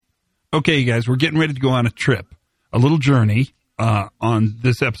Okay, you guys, we're getting ready to go on a trip, a little journey on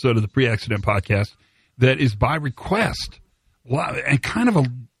this episode of the Pre-Accident Podcast that is by request, and kind of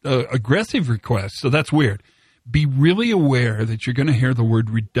a aggressive request, so that's weird. Be really aware that you're going to hear the word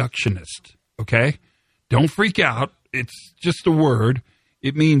reductionist, okay? Don't freak out. It's just a word.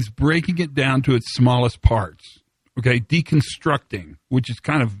 It means breaking it down to its smallest parts, okay? Deconstructing, which is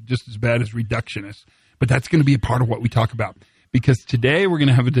kind of just as bad as reductionist, but that's going to be a part of what we talk about. Because today we're going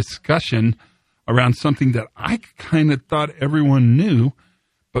to have a discussion around something that I kind of thought everyone knew,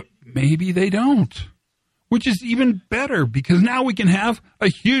 but maybe they don't, which is even better because now we can have a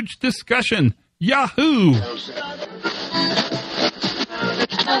huge discussion. Yahoo!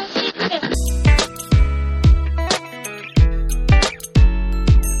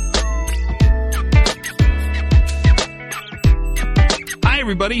 Hi,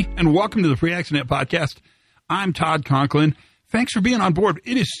 everybody, and welcome to the Pre-Accident Podcast. I'm Todd Conklin. Thanks for being on board.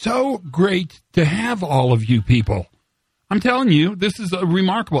 It is so great to have all of you people. I'm telling you, this is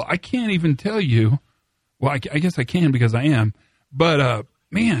remarkable. I can't even tell you. Well, I guess I can because I am. But,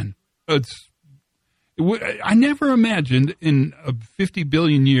 man, I never imagined in 50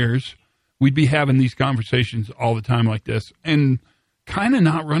 billion years we'd be having these conversations all the time like this and kind of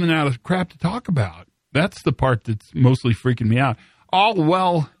not running out of crap to talk about. That's the part that's mostly freaking me out. All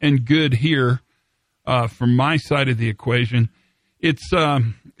well and good here from my side of the equation. It's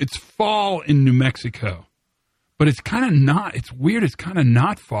fall in New Mexico, but it's kind of not. It's weird. It's kind of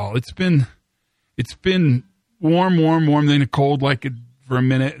not fall. It's been warm, then cold like for a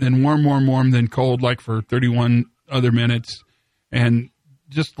minute, then warm, then cold like for 31 other minutes, and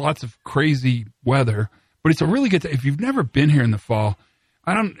just lots of crazy weather. But it's a really good. If you've never been here in the fall,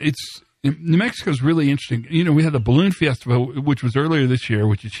 New Mexico is really interesting. You know, we had the Balloon Festival, which was earlier this year,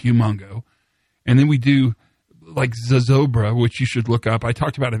 which is humongo, and then we do like Zozobra, which you should look up. I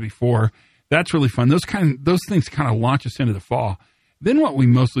talked about it before. That's really fun. Those things kind of launch us into the fall. Then what we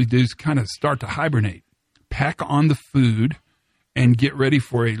mostly do is kind of start to hibernate, pack on the food, and get ready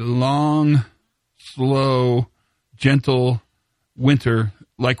for a long, slow, gentle winter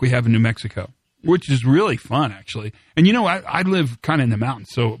like we have in New Mexico, which is really fun, actually. And, you know, I live kind of in the mountains,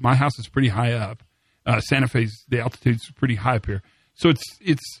 so my house is pretty high up. Santa Fe's, the altitude's pretty high up here. So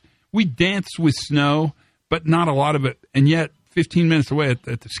we dance with snow, but not a lot of it. And yet, 15 minutes away at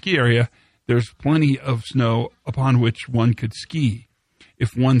the ski area, there's plenty of snow upon which one could ski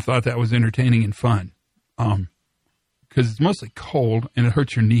if one thought that was entertaining and fun. Because it's mostly cold and it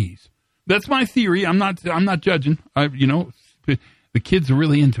hurts your knees. That's my theory. I'm not judging. The kids are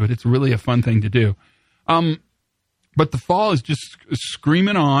really into it. It's really a fun thing to do. But the fall is just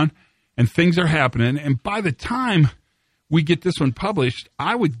screaming on and things are happening. And by the time we get this one published,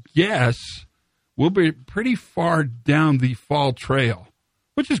 I would guess we'll be pretty far down the fall trail,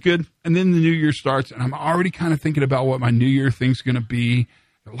 which is good. And then the new year starts, and I'm already kind of thinking about what my new year thing's going to be.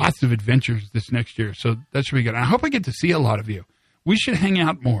 There are lots of adventures this next year, so that should be good. And I hope I get to see a lot of you. We should hang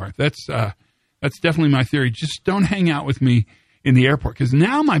out more. That's definitely my theory. Just don't hang out with me in the airport, because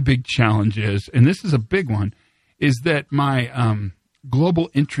now my big challenge is, and this is a big one, is that my global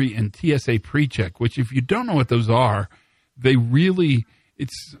entry and TSA pre-check, which if you don't know what those are,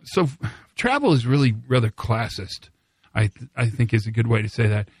 travel is really rather classist, I think is a good way to say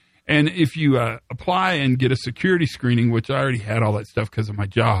that. And if you apply and get a security screening, which I already had all that stuff because of my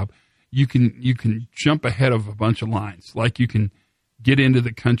job, you can jump ahead of a bunch of lines. Like you can get into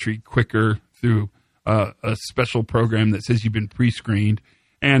the country quicker through a special program that says you've been pre-screened.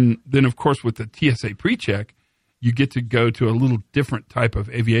 And then, of course, with the TSA pre-check, you get to go to a little different type of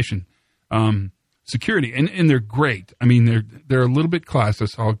aviation security. And they're great. I mean, they're a little bit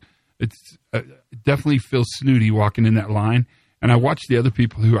classist. It definitely feels snooty walking in that line. And I watch the other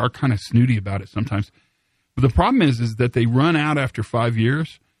people who are kind of snooty about it sometimes. But the problem is that they run out after 5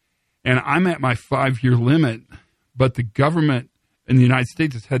 years. And I'm at my 5-year limit. But the government in the United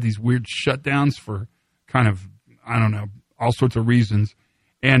States has had these weird shutdowns for kind of, I don't know, all sorts of reasons.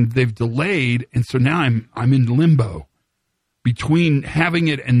 And they've delayed. And so now I'm in limbo between having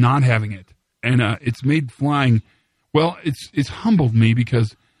it and not having it. And it's made flying, well, it's humbled me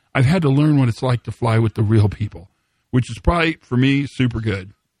because I've had to learn what it's like to fly with the real people, which is probably, for me, super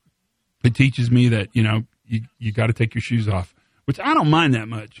good. It teaches me that, you got to take your shoes off, which I don't mind that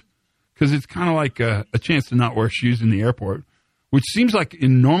much because it's kind of like a chance to not wear shoes in the airport, which seems like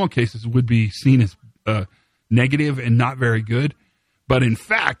in normal cases would be seen as negative and not very good. But in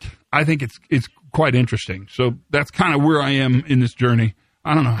fact, I think it's quite interesting. So that's kind of where I am in this journey.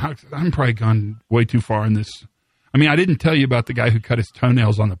 I don't know how, I'm probably gone way too far in this. I mean, I didn't tell you about the guy who cut his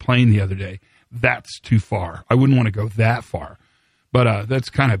toenails on the plane the other day. That's too far. I wouldn't want to go that far. But that's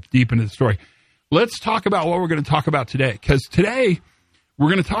kind of deep into the story. Let's talk about what we're going to talk about today, because today we're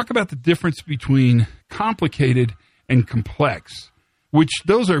going to talk about the difference between complicated and complex, which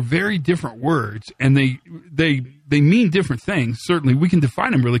those are very different words, and they mean different things. Certainly, we can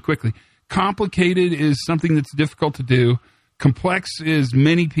define them really quickly. Complicated is something that's difficult to do. Complex is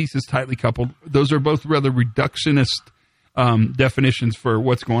many pieces tightly coupled. Those are both rather reductionist definitions for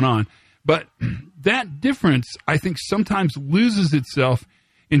what's going on. But that difference, I think, sometimes loses itself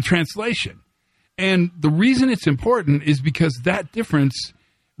in translation. And the reason it's important is because that difference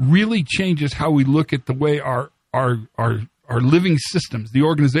really changes how we look at the way our living systems, the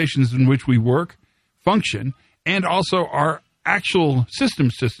organizations in which we work, function, and also our actual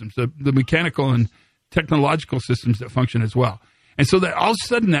systems, the mechanical and technological systems that function as well. And so that all of a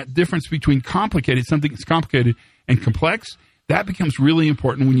sudden that difference between something that's complicated and complex, that becomes really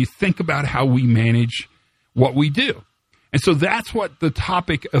important when you think about how we manage what we do. And so that's what the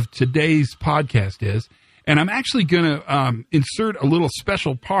topic of today's podcast is. And I'm actually going to insert a little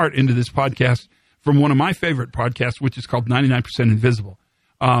special part into this podcast from one of my favorite podcasts, which is called 99% Invisible.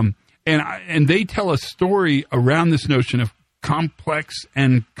 And they tell a story around this notion of complex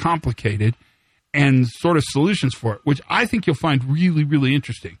and complicated and sort of solutions for it, which I think you'll find really, really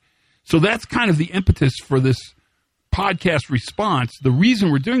interesting. So that's kind of the impetus for this podcast response. The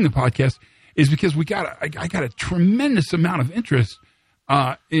reason we're doing the podcast is because I got a tremendous amount of interest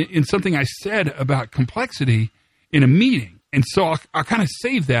in something I said about complexity in a meeting. And so I'll kind of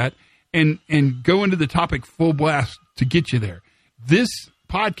save that and go into the topic full blast to get you there. This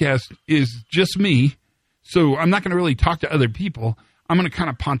podcast is just me, so I'm not going to really talk to other people. I'm going to kind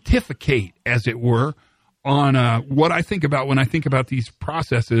of pontificate, as it were, on what I think about when I think about these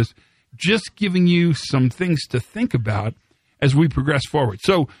processes, just giving you some things to think about as we progress forward.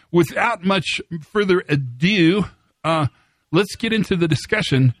 So without much further ado, let's get into the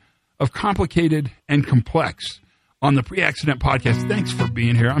discussion of complicated and complex on the Pre-Accident Podcast. Thanks for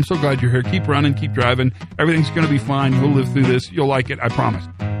being here. I'm so glad you're here. Keep running, keep driving. Everything's going to be fine. We'll live through this. You'll like it, I promise.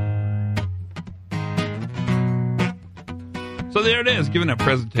 So there it is, giving a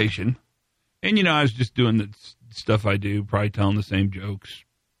presentation. And, I was just doing the stuff I do, probably telling the same jokes,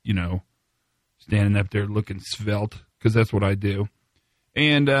 standing up there looking svelte, because that's what I do.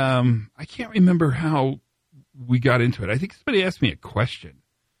 And I can't remember how we got into it. I think somebody asked me a question.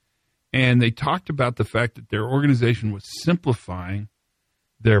 And they talked about the fact that their organization was simplifying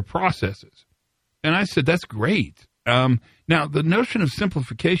their processes. And I said, that's great. Now, the notion of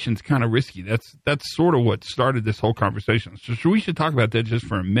simplification is kind of risky. That's sort of what started this whole conversation. So we should talk about that just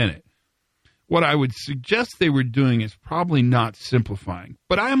for a minute. What I would suggest they were doing is probably not simplifying,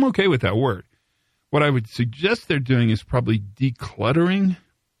 but I am okay with that word. What I would suggest they're doing is probably decluttering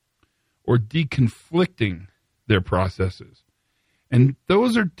or deconflicting their processes. And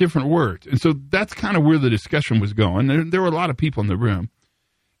those are different words. And so that's kind of where the discussion was going. There were a lot of people in the room.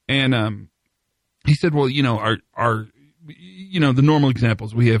 And he said, well, the normal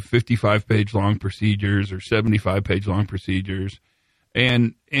examples, we have 55-page long procedures or 75-page long procedures.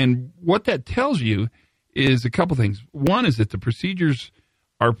 And what that tells you is a couple things. One is that the procedures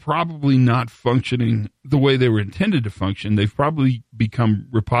are probably not functioning the way they were intended to function. They've probably become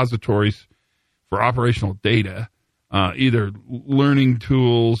repositories for operational data, either learning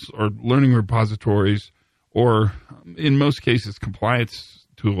tools or learning repositories, or in most cases, compliance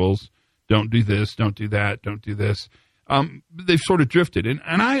tools. Don't do this, don't do that, don't do this. They've sort of drifted. And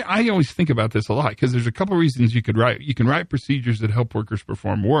I always think about this a lot because there's a couple reasons you could write. You can write procedures that help workers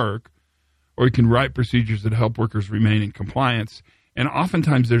perform work, or you can write procedures that help workers remain in compliance. And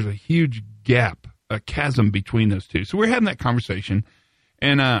oftentimes there's a huge gap, a chasm between those two. So we're having that conversation.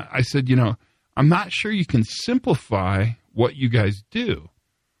 And I said, I'm not sure you can simplify what you guys do.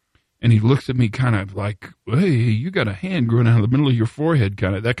 And he looks at me kind of like, hey, you got a hand growing out of the middle of your forehead,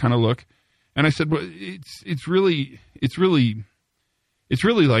 that kind of look. And I said, well, it's really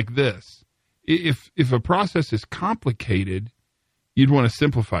like this. If a process is complicated, you'd want to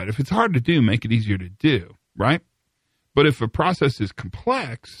simplify it. If it's hard to do, make it easier to do, right? But if a process is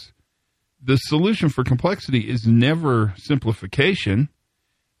complex, the solution for complexity is never simplification.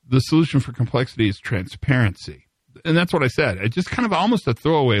 The solution for complexity is transparency. And that's what I said. It just kind of almost a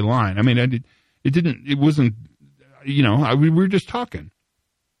throwaway line. I mean, we were just talking.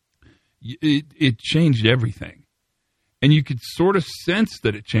 It changed everything. And you could sort of sense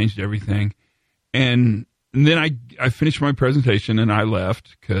that it changed everything. And then I finished my presentation and I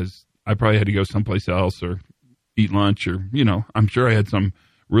left because I probably had to go someplace else or eat lunch or, I'm sure I had some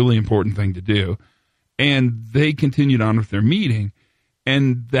really important thing to do. And they continued on with their meeting.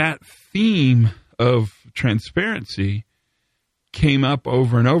 And that theme of transparency came up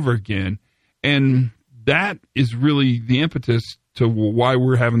over and over again. And that is really the impetus to why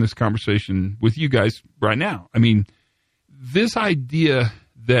we're having this conversation with you guys right now. I mean, this idea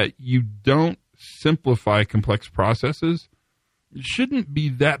that you don't simplify complex processes shouldn't be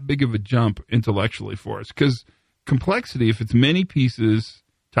that big of a jump intellectually for us, because complexity, if it's many pieces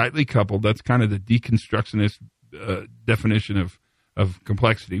tightly coupled, that's kind of the deconstructionist definition of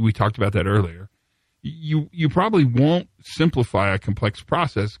complexity. We talked about that earlier. You probably won't simplify a complex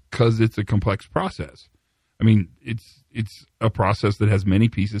process because it's a complex process. I mean, it's a process that has many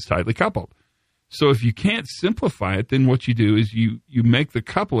pieces tightly coupled. So if you can't simplify it, then what you do is you make the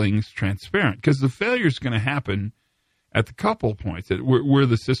couplings transparent, because the failure is going to happen at the couple points where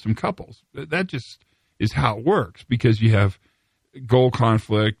the system couples. That just is how it works, because you have goal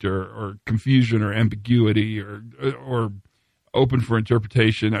conflict or confusion or ambiguity or open for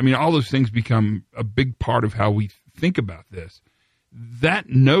interpretation. I mean, all those things become a big part of how we think about this. That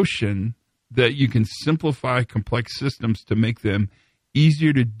notion that you can simplify complex systems to make them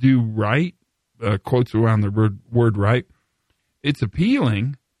easier to do right, quotes around the word right, it's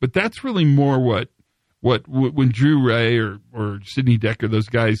appealing, but that's really more what when Drew Ray or Sidney Dekker, those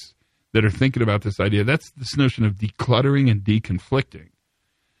guys that are thinking about this idea, that's this notion of decluttering and deconflicting.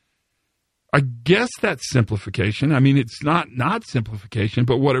 I guess that's simplification. I mean, it's not simplification,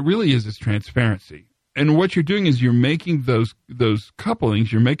 but what it really is transparency. And what you're doing is you're making those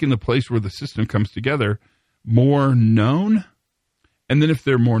couplings, you're making the place where the system comes together more known. And then if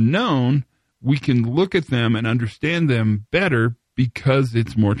they're more known, we can look at them and understand them better because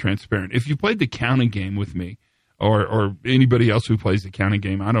it's more transparent. If you played the counting game with me, or anybody else who plays the counting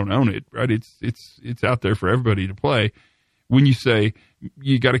game, I don't own it, right? It's out there for everybody to play. When you say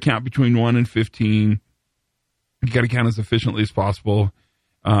you got to count between 1 and 15, you got to count as efficiently as possible.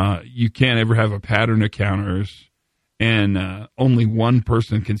 You can't ever have a pattern of counters, and only one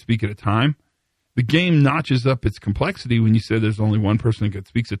person can speak at a time. The game notches up its complexity when you say there's only one person that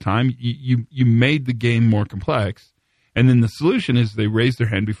speaks at a time. You made the game more complex, and then the solution is they raise their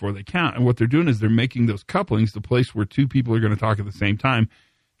hand before they count. And what they're doing is they're making those couplings, the place where two people are going to talk at the same time,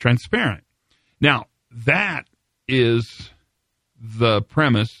 transparent. Now, that is the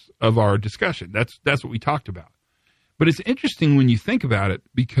premise of our discussion. That's what we talked about. But it's interesting when you think about it,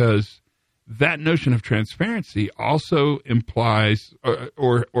 because that notion of transparency also implies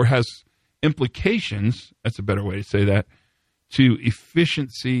or has implications, that's a better way to say that, to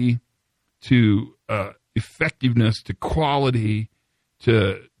efficiency, to effectiveness, to quality,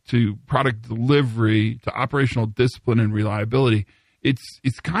 to product delivery, to operational discipline and reliability.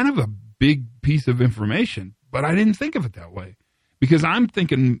 It's kind of a big piece of information, but I didn't think of it that way, because I'm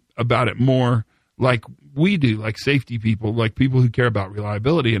thinking about it more like we do, like safety people, like people who care about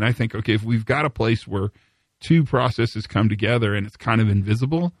reliability. And I think, okay, if we've got a place where two processes come together and it's kind of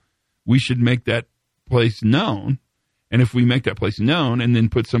invisible, we should make that place known. And if we make that place known and then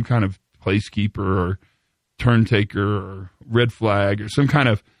put some kind of placekeeper or turn taker or red flag or some kind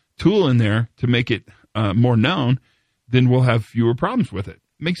of tool in there to make it more known, then we'll have fewer problems with it.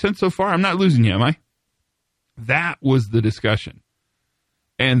 Makes sense so far? I'm not losing you, am I? That was the discussion.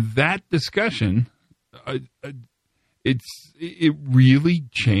 And that discussion, it really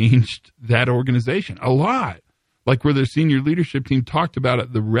changed that organization a lot. Like where their senior leadership team talked about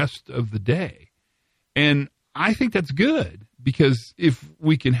it the rest of the day. And I think that's good, because if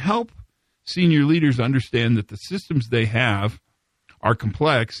we can help senior leaders understand that the systems they have are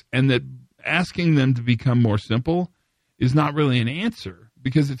complex and that asking them to become more simple is not really an answer,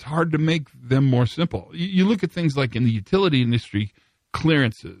 because it's hard to make them more simple. You look at things like in the utility industry,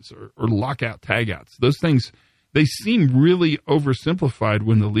 clearances or lockout tagouts. Those things, they seem really oversimplified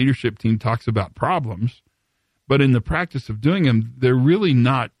when the leadership team talks about problems, but in the practice of doing them, they're really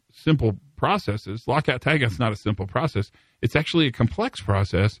not simple processes. Lockout tagout's not a simple process. It's actually a complex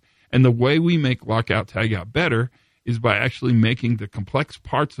process, and the way we make lockout tagout better is by actually making the complex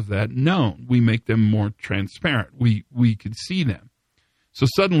parts of that known. We make them more transparent. We can see them. So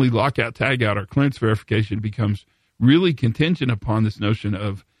suddenly lockout tagout or clearance verification becomes really contingent upon this notion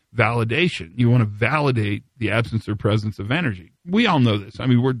of validation. You want to validate the absence or presence of energy. We all know this. I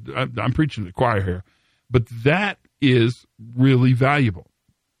mean, I'm preaching to the choir here, but that is really valuable.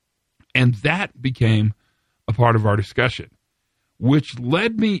 And that became a part of our discussion, which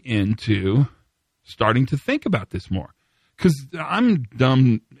led me into starting to think about this more. Because I'm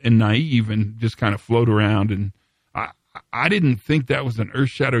dumb and naive and just kind of float around, and I didn't think that was an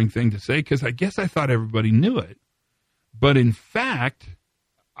earth-shattering thing to say, because I guess I thought everybody knew it. But in fact,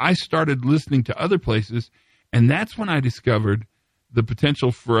 I started listening to other places, and that's when I discovered the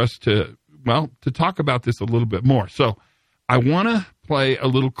potential for us to talk about this a little bit more. So I want to play a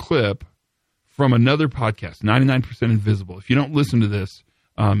little clip from another podcast, 99% Invisible. If you don't listen to this,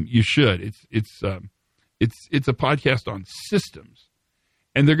 you should. It's a podcast on systems,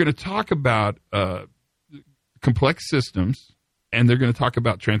 and they're going to talk about complex systems, and they're going to talk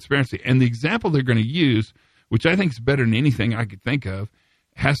about transparency. And the example they're going to use, which I think is better than anything I could think of,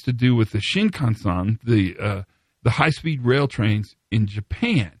 has to do with the Shinkansen, the high-speed rail trains in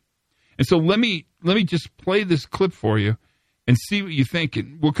Japan. And so let me just play this clip for you and see what you think.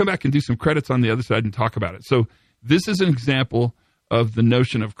 And we'll come back and do some credits on the other side and talk about it. So this is an example of the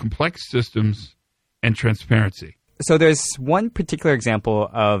notion of complex systems and transparency. So there's one particular example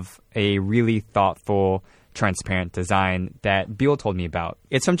of a really thoughtful, transparent design that Bill told me about.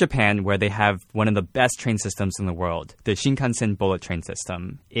 It's from Japan, where they have one of the best train systems in the world, the Shinkansen bullet train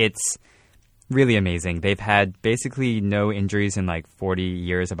system. It's really amazing. They've had basically no injuries in like 40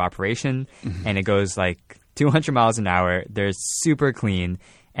 years of operation, and it goes like 200 miles an hour. They're super clean,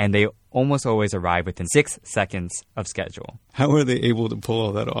 and they almost always arrive within 6 seconds of schedule. How are they able to pull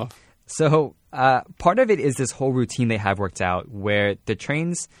all that off? So part of it is this whole routine they have worked out where the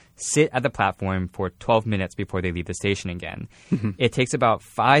trains sit at the platform for 12 minutes before they leave the station again. It takes about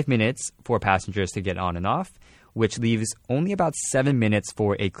 5 minutes for passengers to get on and off, which leaves only about 7 minutes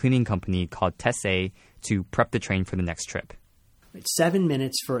for a cleaning company called Tessay to prep the train for the next trip. 7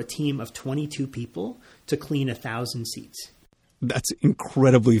 minutes for a team of 22 people to clean 1,000 seats. That's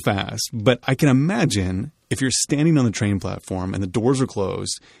incredibly fast. But I can imagine if you're standing on the train platform and the doors are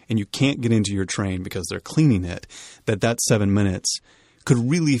closed and you can't get into your train because they're cleaning it, that 7 minutes could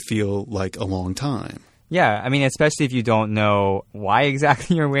really feel like a long time. Yeah, I mean, especially if you don't know why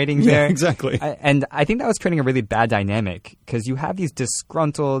exactly you're waiting there. Yeah, exactly. And I think that was creating a really bad dynamic because you have these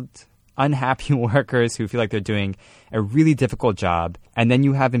disgruntled, unhappy workers who feel like they're doing a really difficult job. And then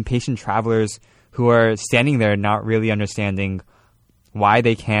you have impatient travelers who are standing there not really understanding why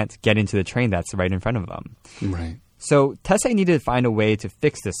they can't get into the train that's right in front of them. Right. So Tessay needed to find a way to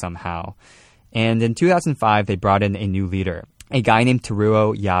fix this somehow. And in 2005, they brought in a new leader, a guy named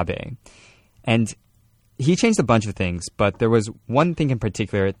Teruo Yabe. And he changed a bunch of things, but there was one thing in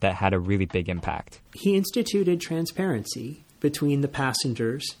particular that had a really big impact. He instituted transparency between the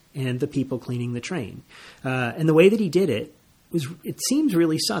passengers and the people cleaning the train. And the way that he did it seems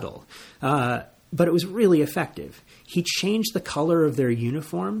really subtle, but it was really effective. He changed the color of their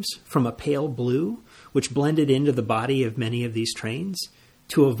uniforms from a pale blue, which blended into the body of many of these trains,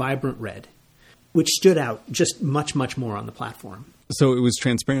 to a vibrant red, which stood out just much, much more on the platform. So it was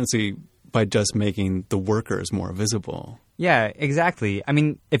transparency by just making the workers more visible. Yeah, exactly. I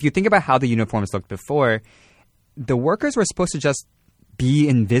mean, if you think about how the uniforms looked before, the workers were supposed to just be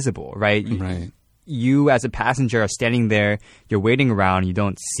invisible, right? Right. You as a passenger are standing there, you're waiting around, you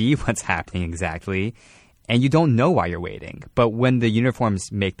don't see what's happening exactly, and you don't know why you're waiting. But when the uniforms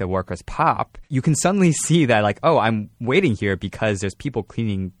make the workers pop, you can suddenly see that like, oh, I'm waiting here because there's people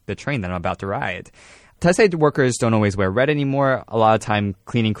cleaning the train that I'm about to ride. Tessay workers don't always wear red anymore. A lot of time,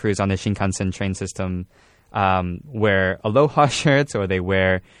 cleaning crews on the Shinkansen train system wear aloha shirts, or they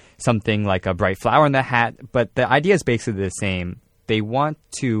wear something like a bright flower in the hat. But the idea is basically the same. They want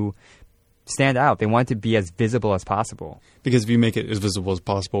to stand out. They want to be as visible as possible. Because if you make it as visible as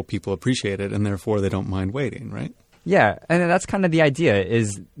possible, people appreciate it, and therefore they don't mind waiting, right? Yeah, and that's kind of the idea,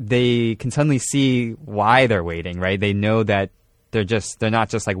 is they can suddenly see why they're waiting, right? They know that they're not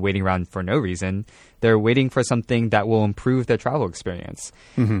just like waiting around for no reason. They're waiting for something that will improve their travel experience.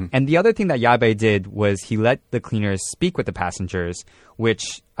 And the other thing that Yabe did was he let the cleaners speak with the passengers,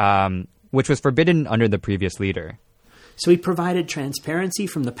 which was forbidden under the previous leader. So he provided transparency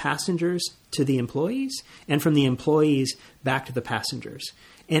from the passengers to the employees and from the employees back to the passengers.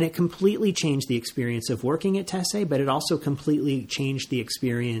 And it completely changed the experience of working at Tessay, but it also completely changed the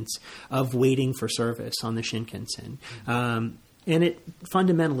experience of waiting for service on the Shinkansen. And it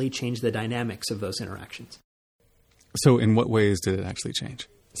fundamentally changed the dynamics of those interactions. So in what ways did it actually change?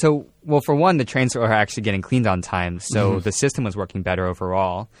 So, well, for one, the trains were actually getting cleaned on time, so the system was working better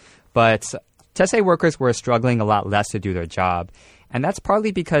overall. But Tessay workers were struggling a lot less to do their job, and that's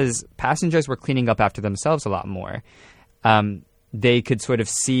partly because passengers were cleaning up after themselves a lot more. They could sort of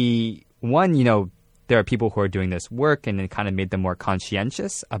see, one, there are people who are doing this work, and it kind of made them more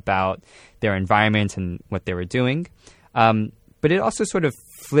conscientious about their environment and what they were doing. But it also sort of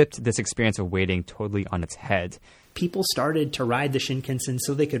flipped this experience of waiting totally on its head. People started to ride the Shinkansen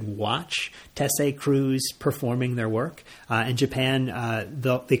so they could watch Tessay crews performing their work. In Japan,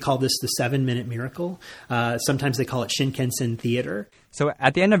 they call this the 7-minute miracle. Sometimes they call it Shinkansen theater. So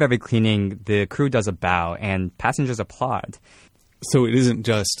at the end of every cleaning, the crew does a bow and passengers applaud. So it isn't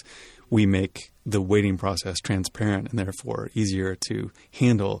just we make the waiting process transparent and therefore easier to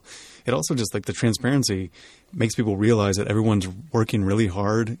handle. It also just like the transparency makes people realize that everyone's working really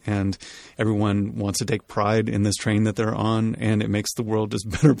hard and everyone wants to take pride in this train that they're on, and it makes the world just a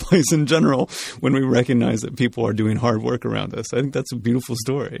better place in general when we recognize that people are doing hard work around us. I think that's a beautiful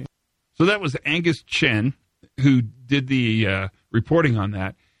story. So that was Angus Chen who did the reporting on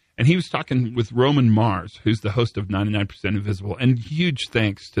that. And he was talking with Roman Mars, who's the host of 99% Invisible. And huge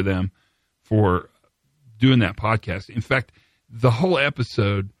thanks to them for doing that podcast. In fact, the whole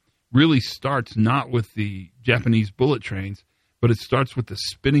episode really starts not with the Japanese bullet trains, but it starts with the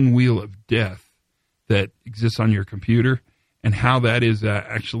spinning wheel of death that exists on your computer and how that is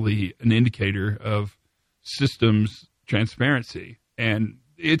actually an indicator of systems transparency. And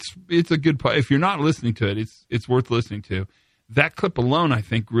it's a good, if you're not listening to it, it's worth listening to. That clip alone, I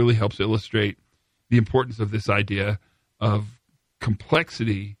think, really helps illustrate the importance of this idea of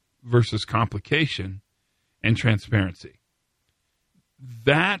complexity versus complication and transparency.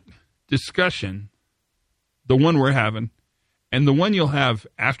 That discussion, the one we're having, and the one you'll have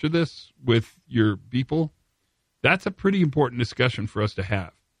after this with your people, that's a pretty important discussion for us to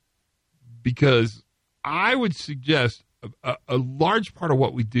have. Because I would suggest a large part of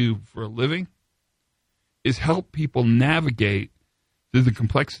what we do for a living is help people navigate through the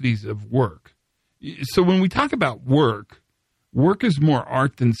complexities of work. So when we talk about work is more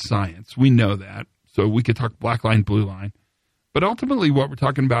art than science. We know that. So we could talk black line, blue line. But ultimately what we're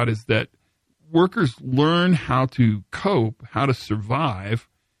talking about is that workers learn how to cope, how to survive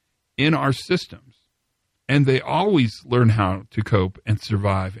in our systems. And they always learn how to cope and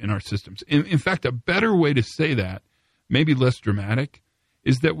survive in our systems. In fact, a better way to say that, maybe less dramatic,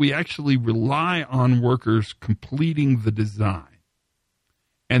 is that we actually rely on workers completing the design.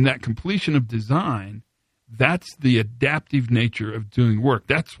 And that completion of design, that's the adaptive nature of doing work.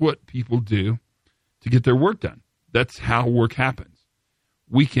 That's what people do to get their work done. That's how work happens.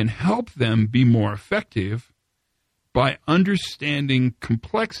 We can help them be more effective by understanding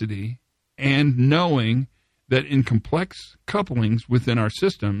complexity and knowing that in complex couplings within our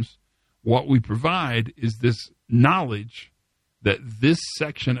systems, what we provide is this knowledge that this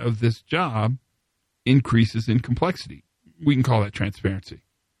section of this job increases in complexity. We can call that transparency.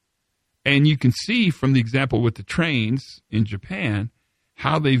 And you can see from the example with the trains in Japan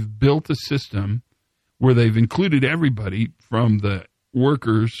how they've built a system where they've included everybody from the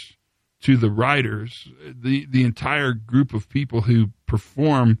workers to the riders, the entire group of people who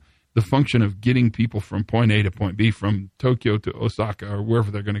perform the function of getting people from point A to point B, from Tokyo to Osaka or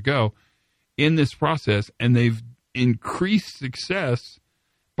wherever they're going to go in this process. And they've increased success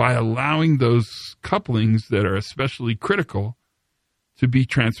by allowing those couplings that are especially critical to be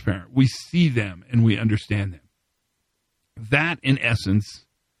transparent. We see them and we understand them. That, in essence,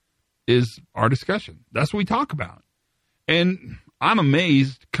 is our discussion. That's what we talk about. And I'm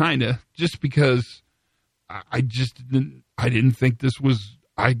amazed, kind of, just because I didn't think this was,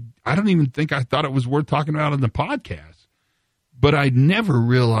 I don't even think I thought it was worth talking about in the podcast. But I never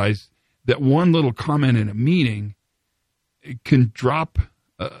realized that one little comment in a meeting can drop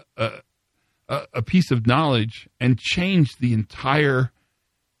a piece of knowledge and change the entire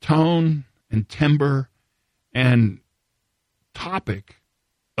tone and timbre and topic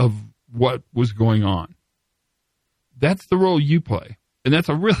of what was going on. That's the role you play. And that's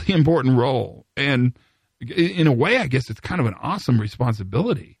a really important role. And in a way, I guess it's kind of an awesome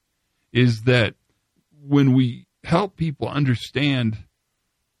responsibility, is that when we help people understand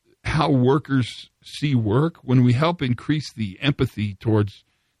how workers see work, when we help increase the empathy towards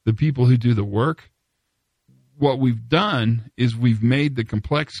the people who do the work, what we've done is we've made the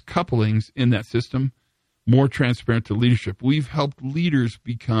complex couplings in that system more transparent to leadership. We've helped leaders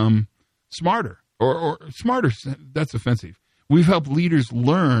become smarter, or smarter, that's offensive. We've helped leaders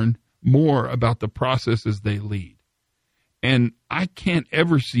learn more about the processes they lead. And I can't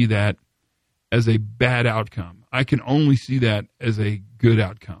ever see that as a bad outcome. I can only see that as a good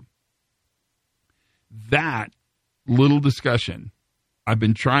outcome. That little discussion, I've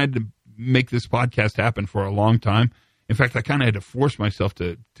been trying to make this podcast happen for a long time. In fact, I kind of had to force myself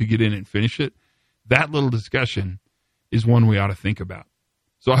to get in and finish it. That little discussion is one we ought to think about.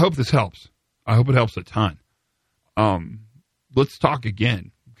 So I hope this helps. I hope it helps a ton. Let's talk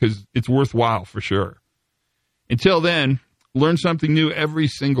again, because it's worthwhile for sure. Until then, learn something new every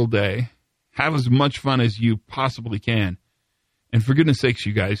single day. Have as much fun as you possibly can. And for goodness sakes,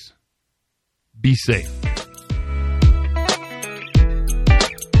 you guys, be safe.